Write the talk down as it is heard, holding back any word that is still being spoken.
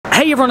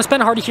Hey everyone, it's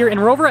Ben Hardy here, and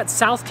we're over at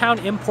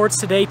Southtown Imports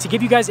today to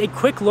give you guys a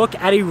quick look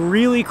at a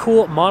really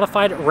cool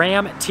modified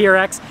Ram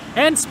TRX.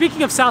 And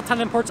speaking of Southtown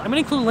Imports, I'm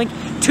going to include a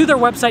link to their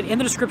website in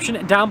the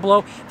description down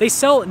below. They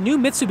sell new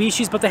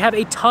Mitsubishis, but they have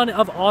a ton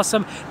of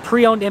awesome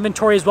pre-owned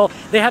inventory as well.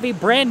 They have a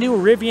brand new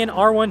Rivian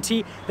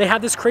R1T. They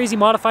have this crazy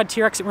modified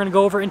TRX that we're going to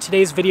go over in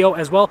today's video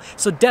as well.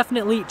 So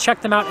definitely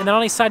check them out. And then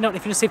on a side note,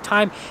 if you want to save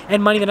time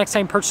and money the next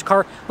time you purchase a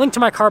car, link to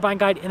my car buying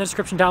guide in the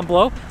description down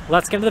below.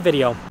 Let's get into the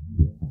video.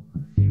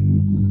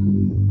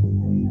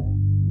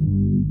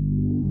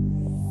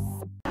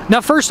 Now,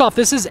 first off,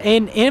 this is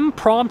an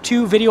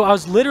impromptu video. I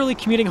was literally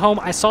commuting home.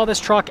 I saw this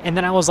truck and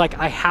then I was like,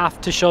 I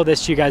have to show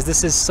this to you guys.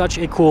 This is such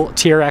a cool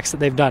TRX that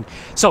they've done.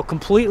 So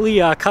completely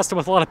custom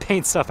with a lot of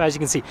paint stuff, as you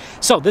can see.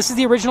 So this is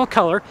the original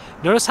color.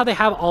 Notice how they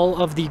have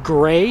all of the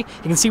gray. You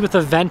can see with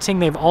the venting,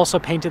 they've also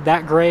painted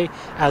that gray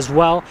as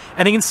well.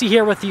 And you can see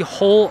here with the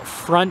whole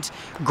front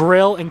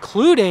grille,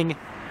 including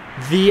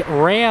the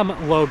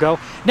Ram logo.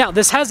 Now,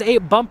 this has a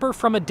bumper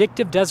from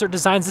Addictive Desert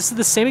Designs. This is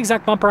the same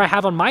exact bumper I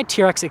have on my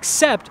TRX,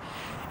 except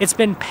it's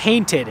been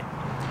painted,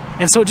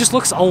 and so it just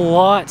looks a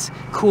lot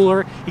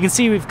cooler. You can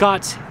see we've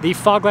got the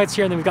fog lights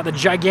here, and then we've got the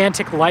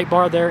gigantic light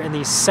bar there in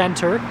the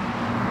center. You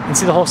can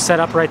see the whole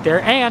setup right there.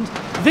 And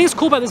the thing that's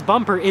cool about this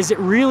bumper is it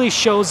really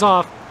shows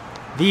off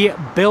the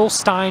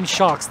Bilstein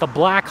shocks, the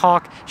Black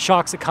Hawk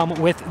shocks that come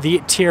with the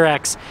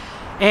TRX.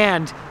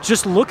 And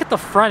just look at the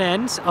front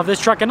end of this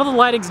truck. I know the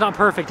lighting's not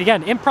perfect.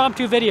 Again,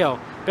 impromptu video.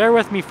 Bear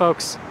with me,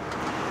 folks.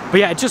 But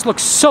yeah, it just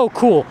looks so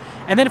cool.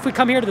 And then if we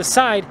come here to the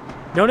side,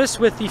 notice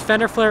with the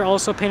fender flare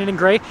also painted in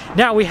gray.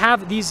 Now we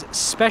have these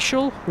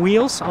special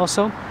wheels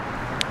also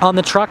on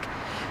the truck.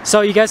 So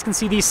you guys can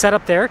see these set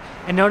up there.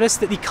 And notice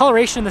that the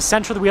coloration in the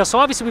center of the wheel. So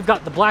obviously we've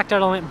got the blacked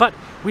out element, but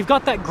we've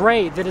got that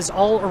gray that is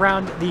all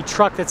around the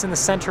truck that's in the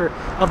center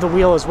of the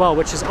wheel as well,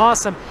 which is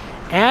awesome.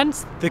 And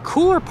the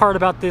cooler part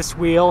about this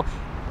wheel,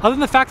 other than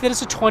the fact that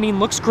it's a 20 and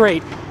looks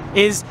great,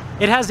 is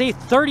it has a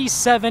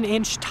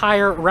 37-inch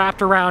tire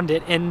wrapped around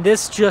it, and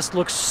this just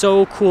looks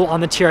so cool on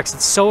the TRX.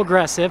 It's so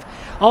aggressive.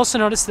 Also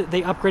notice that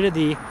they upgraded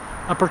the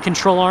upper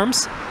control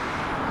arms.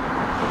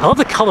 I love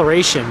the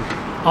coloration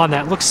on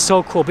that. It looks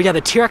so cool. But yeah,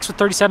 the TRX with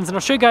 37s, and I'll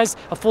show you guys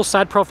a full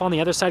side profile on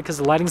the other side because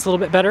the lighting's a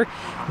little bit better.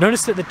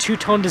 Notice that the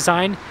two-tone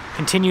design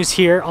continues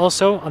here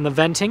also on the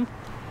venting.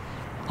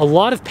 A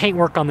lot of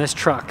paintwork on this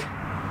truck.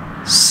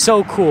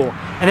 So cool.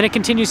 And then it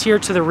continues here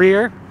to the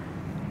rear,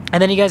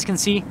 and then you guys can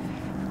see.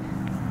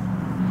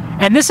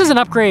 And this is an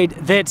upgrade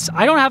that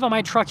I don't have on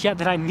my truck yet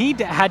that I need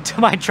to add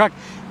to my truck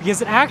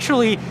because it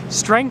actually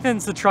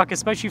strengthens the truck,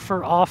 especially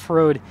for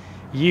off-road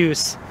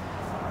use.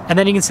 And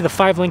then you can see the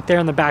 5-link there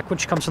in the back,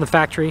 which comes from the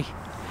factory.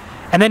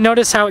 And then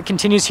notice how it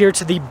continues here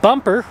to the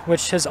bumper,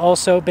 which has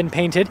also been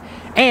painted,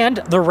 and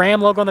the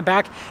Ram logo on the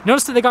back.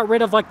 Notice that they got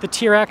rid of like the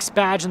TRX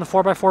badge and the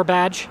 4x4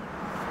 badge.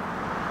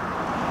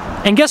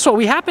 And guess what?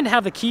 We happen to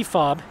have the key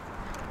fob,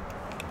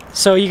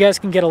 so you guys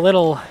can get a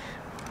little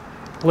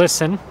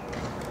listen.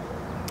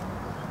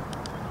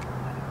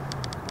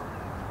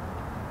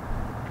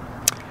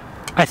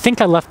 I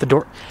think I left the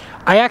door.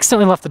 I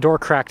accidentally left the door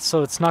cracked,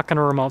 so it's not going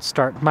to remote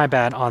start. My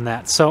bad on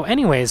that. So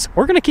anyways,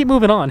 we're going to keep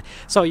moving on.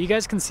 So you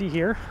guys can see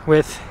here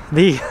with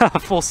the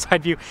full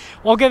side view.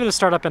 I'll give it a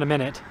start up in a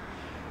minute.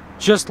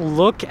 Just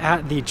look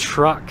at the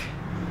truck.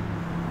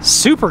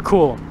 Super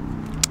cool.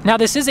 Now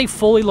this is a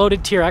fully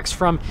loaded TRX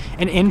from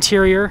an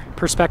interior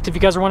perspective.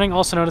 You guys are wondering,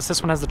 also notice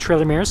this one has the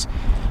trailer mirrors.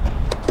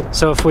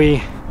 So if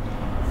we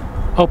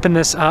open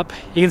this up,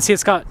 you can see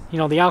it's got, you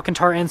know, the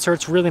Alcantara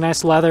inserts, really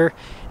nice leather.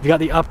 You've got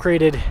the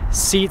upgraded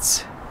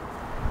seats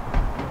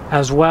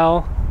as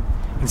well.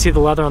 You can see the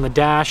leather on the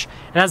dash.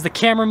 It has the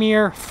camera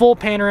mirror, full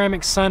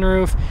panoramic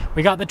sunroof.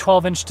 We got the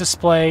 12-inch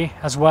display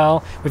as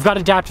well. We've got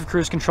adaptive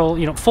cruise control,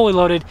 you know, fully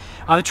loaded.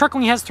 The truck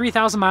only has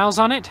 3,000 miles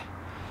on it.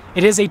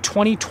 It is a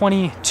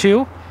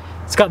 2022.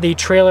 It's got the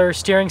trailer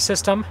steering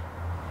system.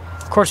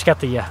 Of course, you got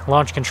the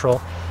launch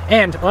control.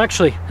 And well,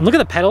 actually, and look at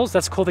the pedals.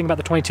 That's the cool thing about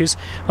the 22s.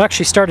 We'll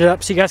actually start it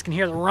up so you guys can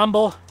hear the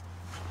rumble.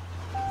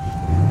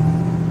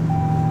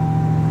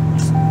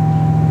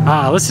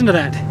 Listen to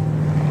that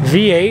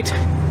V8.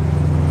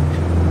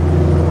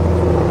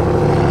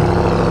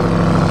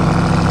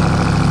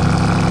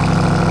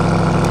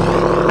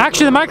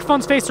 Actually, the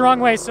microphone's faced the wrong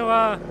way, so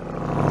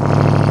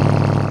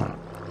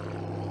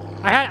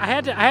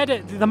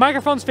the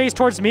microphone's faced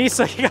towards me,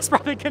 so you guys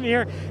probably couldn't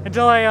hear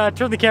until I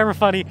turned the camera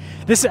funny.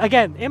 This,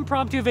 again,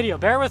 impromptu video.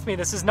 Bear with me.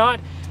 This is not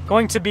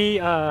going to be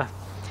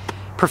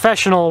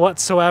professional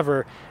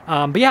whatsoever.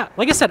 But yeah,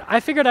 like I said, I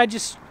figured I'd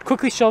just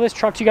quickly show this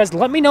truck to you guys.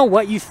 Let me know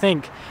what you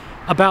think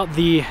about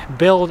the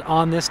build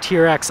on this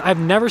TRX. I've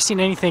never seen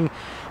anything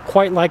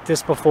quite like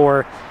this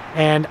before,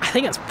 and I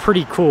think it's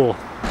pretty cool.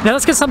 Now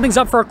let's get some things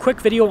up for a quick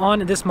video on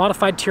this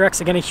modified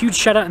TRX. Again, a huge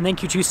shout out and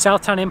thank you to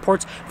Southtown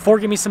Imports for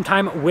giving me some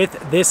time with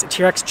this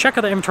TRX. Check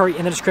out the inventory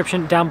in the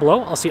description down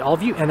below. I'll see all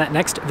of you in that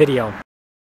next video.